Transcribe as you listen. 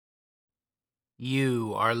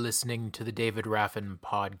You are listening to the David Raffin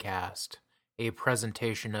Podcast, a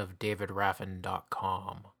presentation of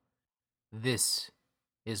davidraffin.com. This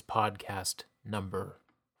is podcast number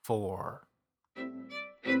 4.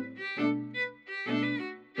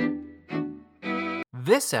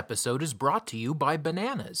 This episode is brought to you by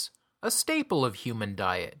bananas, a staple of human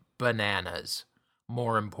diet. Bananas,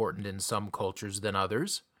 more important in some cultures than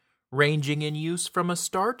others, ranging in use from a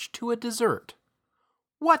starch to a dessert.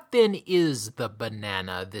 What then is the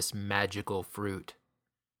banana, this magical fruit?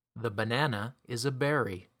 The banana is a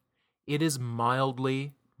berry. It is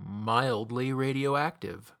mildly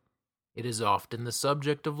radioactive. It is often the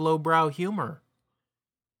subject of lowbrow humor.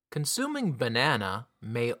 Consuming banana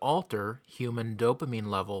may alter human dopamine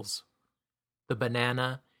levels. The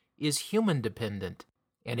banana is human-dependent,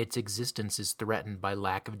 and its existence is threatened by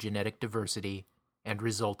lack of genetic diversity and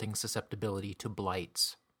resulting susceptibility to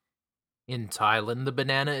blights. In Thailand, the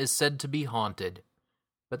banana is said to be haunted,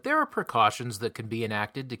 but there are precautions that can be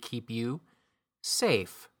enacted to keep you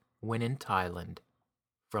safe when in Thailand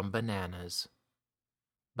from bananas.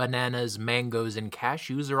 Bananas, mangoes, and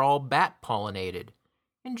cashews are all bat-pollinated.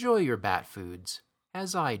 Enjoy your bat foods,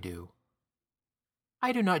 as I do.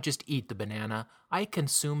 I do not just eat the banana, I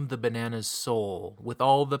consume the banana's soul, with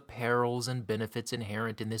all the perils and benefits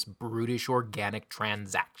inherent in this brutish organic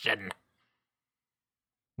transaction.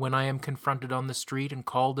 When I am confronted on the street and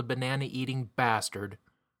called a banana-eating bastard,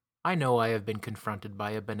 I know I have been confronted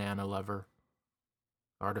by a banana lover.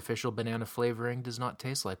 Artificial banana flavoring does not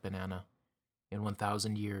taste like banana. In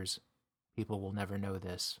 1,000 years, people will never know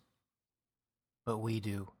this. But we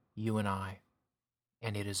do, you and I,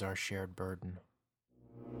 and it is our shared burden.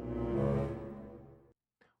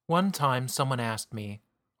 One time someone asked me,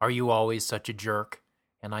 "Are you always such a jerk?"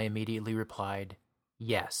 And I immediately replied,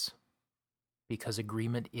 "Yes. Because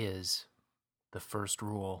agreement is the first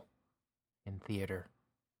rule in theater,"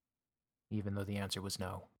 even though the answer was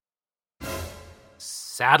no.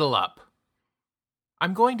 Saddle up.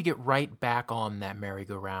 I'm going to get right back on that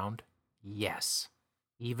merry-go-round. Yes,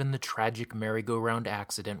 even the tragic merry-go-round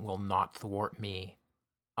accident will not thwart me.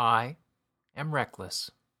 I am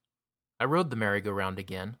reckless. I rode the merry-go-round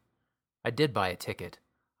again. I did buy a ticket.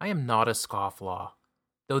 I am not a scofflaw,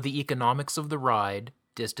 though the economics of the ride,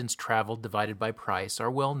 distance traveled divided by price,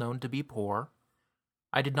 are well known to be poor.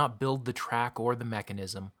 I did not build the track or the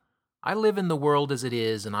mechanism. I live in the world as it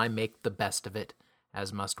is, and I make the best of it,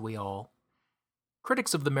 as must we all.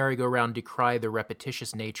 Critics of the merry-go-round decry the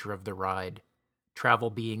repetitious nature of the ride, travel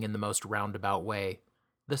being in the most roundabout way,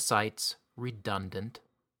 the sights redundant.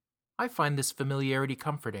 I find this familiarity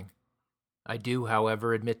comforting. I do,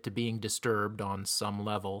 however, admit to being disturbed on some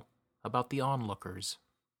level about the onlookers.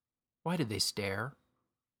 Why do they stare?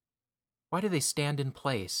 Why do they stand in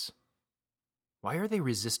place? Why are they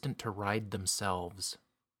resistant to ride themselves?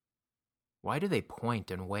 Why do they point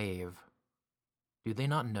and wave? Do they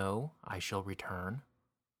not know I shall return?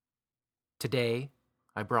 Today,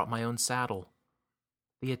 I brought my own saddle.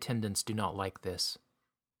 The attendants do not like this.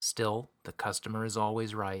 Still, the customer is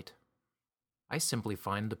always right. I simply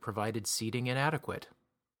find the provided seating inadequate.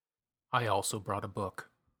 I also brought a book.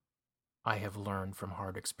 I have learned from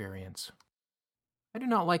hard experience. I do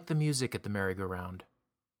not like the music at the merry-go-round.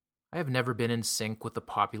 I have never been in sync with the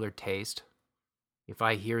popular taste. If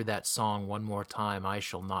I hear that song one more time, I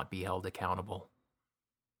shall not be held accountable.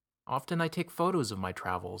 Often I take photos of my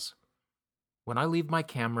travels. When I leave my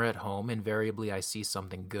camera at home, invariably I see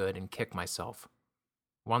something good and kick myself.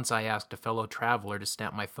 Once I asked a fellow traveler to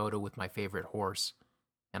snap my photo with my favorite horse,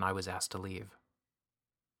 and I was asked to leave.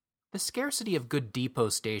 The scarcity of good depot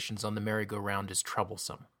stations on the merry-go-round is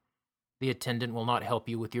troublesome. The attendant will not help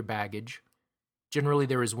you with your baggage. Generally,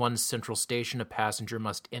 there is one central station a passenger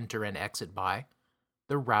must enter and exit by.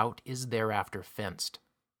 The route is thereafter fenced.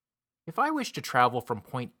 If I wish to travel from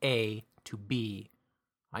point A to B,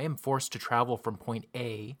 I am forced to travel from point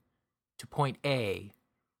A to point A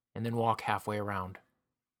and then walk halfway around.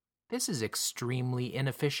 This is extremely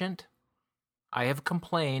inefficient. I have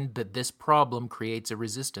complained that this problem creates a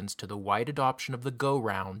resistance to the wide adoption of the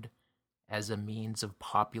go-round as a means of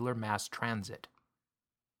popular mass transit.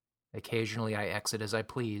 Occasionally I exit as I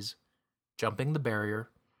please, jumping the barrier,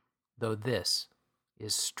 though this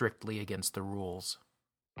is strictly against the rules.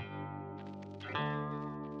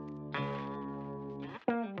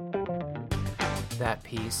 That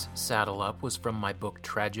piece, Saddle Up, was from my book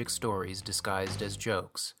Tragic Stories Disguised as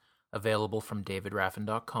Jokes, available from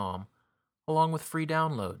davidraffin.com, along with free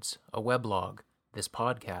downloads, a weblog, this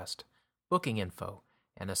podcast, booking info,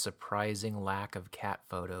 and a surprising lack of cat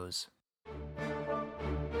photos.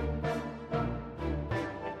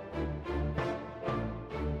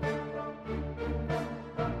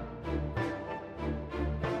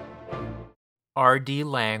 R.D.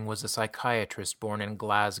 Laing was a psychiatrist born in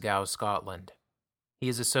Glasgow, Scotland. He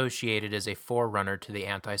is associated as a forerunner to the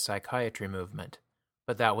anti-psychiatry movement,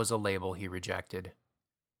 but that was a label he rejected.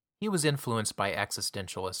 He was influenced by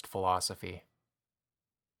existentialist philosophy.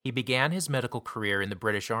 He began his medical career in the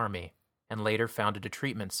British Army and later founded a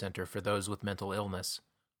treatment center for those with mental illness,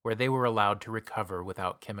 where they were allowed to recover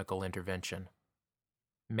without chemical intervention.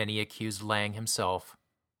 Many accused Laing himself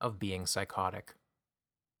of being psychotic.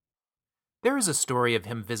 There is a story of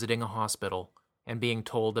him visiting a hospital and being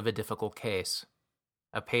told of a difficult case,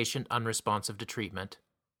 a patient unresponsive to treatment,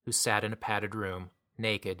 who sat in a padded room,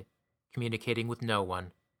 naked, communicating with no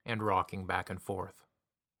one, and rocking back and forth.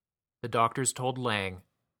 The doctors told Laing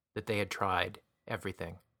that they had tried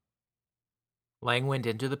everything. Laing went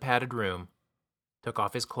into the padded room, took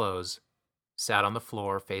off his clothes, sat on the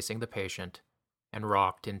floor facing the patient, and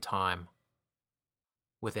rocked in time.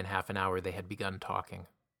 Within half an hour they had begun talking.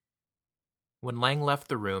 When Laing left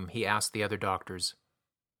the room, he asked the other doctors,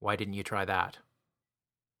 "Why didn't you try that?"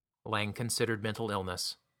 Laing considered mental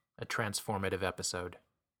illness a transformative episode.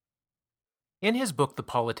 In his book, The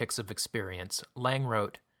Politics of Experience, Laing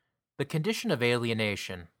wrote, "The condition of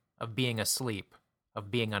alienation, of being asleep,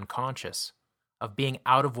 of being unconscious, of being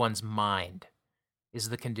out of one's mind, is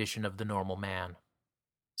the condition of the normal man.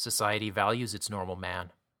 Society values its normal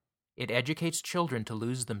man. It educates children to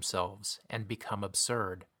lose themselves and become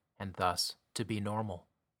absurd, and thus to be normal.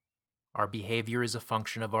 Our behavior is a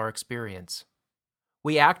function of our experience.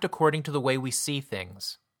 We act according to the way we see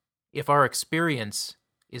things. If our experience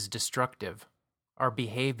is destructive, our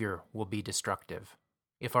behavior will be destructive.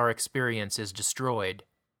 If our experience is destroyed,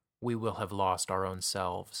 we will have lost our own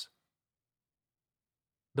selves."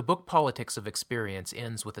 The book Politics of Experience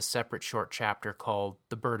ends with a separate short chapter called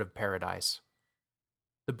The Bird of Paradise.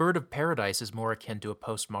 The Bird of Paradise is more akin to a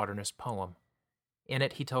postmodernist poem. In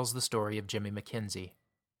it, he tells the story of Jimmy McKenzie.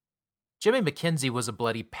 Jimmy McKenzie was a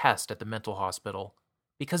bloody pest at the mental hospital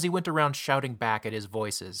because he went around shouting back at his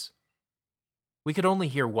voices. We could only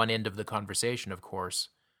hear one end of the conversation, of course,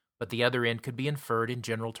 but the other end could be inferred in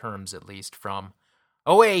general terms, at least, from,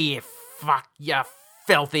 "Away, ye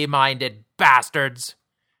filthy-minded bastards!"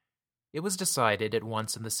 It was decided at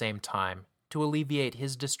once and the same time to alleviate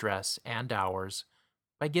his distress and ours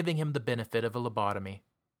by giving him the benefit of a lobotomy.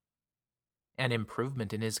 An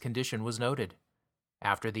improvement in his condition was noted.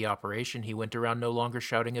 After the operation, he went around no longer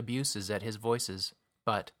shouting abuses at his voices,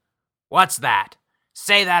 but, "What's that?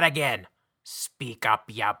 Say that again! Speak up,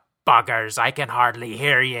 ya buggers, I can hardly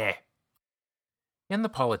hear ye!" In The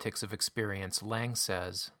Politics of Experience, Laing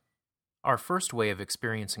says, "Our first way of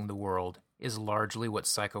experiencing the world is largely what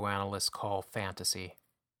psychoanalysts call fantasy.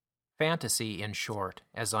 Fantasy, in short,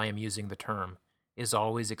 as I am using the term, is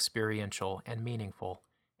always experiential and meaningful,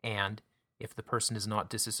 and, if the person is not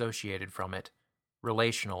disassociated from it,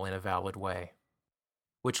 relational in a valid way."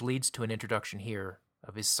 Which leads to an introduction here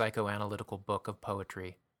of his psychoanalytical book of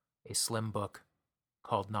poetry, a slim book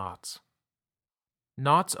called Knots.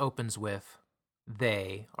 Knots opens with,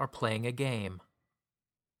 "They are playing a game.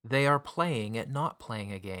 They are playing at not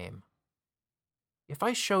playing a game. If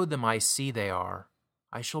I show them I see they are,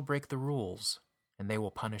 I shall break the rules, and they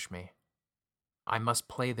will punish me. I must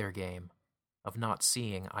play their game of not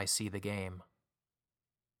seeing I see the game.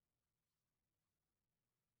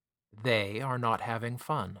 They are not having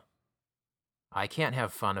fun. I can't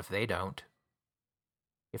have fun if they don't.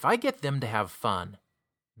 If I get them to have fun,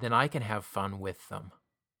 then I can have fun with them.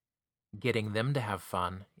 Getting them to have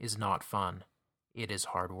fun is not fun. It is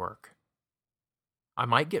hard work. I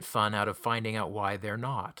might get fun out of finding out why they're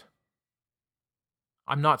not.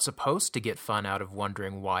 I'm not supposed to get fun out of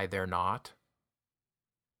wondering why they're not.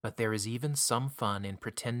 But there is even some fun in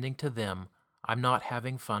pretending to them I'm not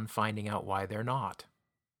having fun finding out why they're not.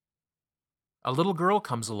 A little girl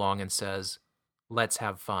comes along and says, 'Let's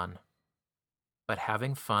have fun.' But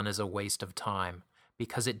having fun is a waste of time,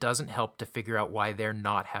 because it doesn't help to figure out why they're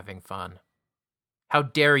not having fun. How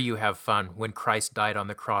dare you have fun when Christ died on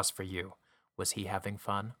the cross for you? Was he having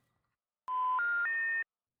fun?"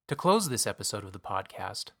 To close this episode of the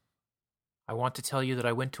podcast, I want to tell you that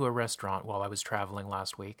I went to a restaurant while I was traveling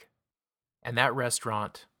last week, and that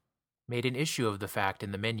restaurant made an issue of the fact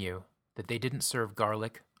in the menu that they didn't serve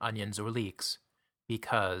garlic, onions, or leeks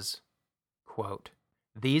because, quote,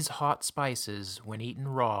 "These hot spices, when eaten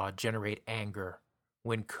raw, generate anger.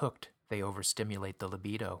 When cooked, they overstimulate the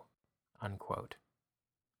libido," unquote.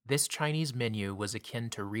 This Chinese menu was akin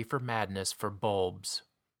to reefer madness for bulbs.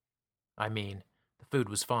 I mean, the food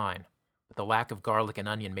was fine, but the lack of garlic and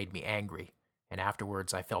onion made me angry, and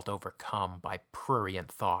afterwards I felt overcome by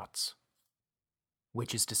prurient thoughts.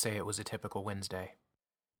 Which is to say, it was a typical Wednesday.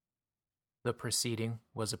 The preceding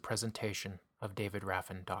was a presentation of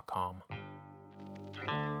davidraffin.com.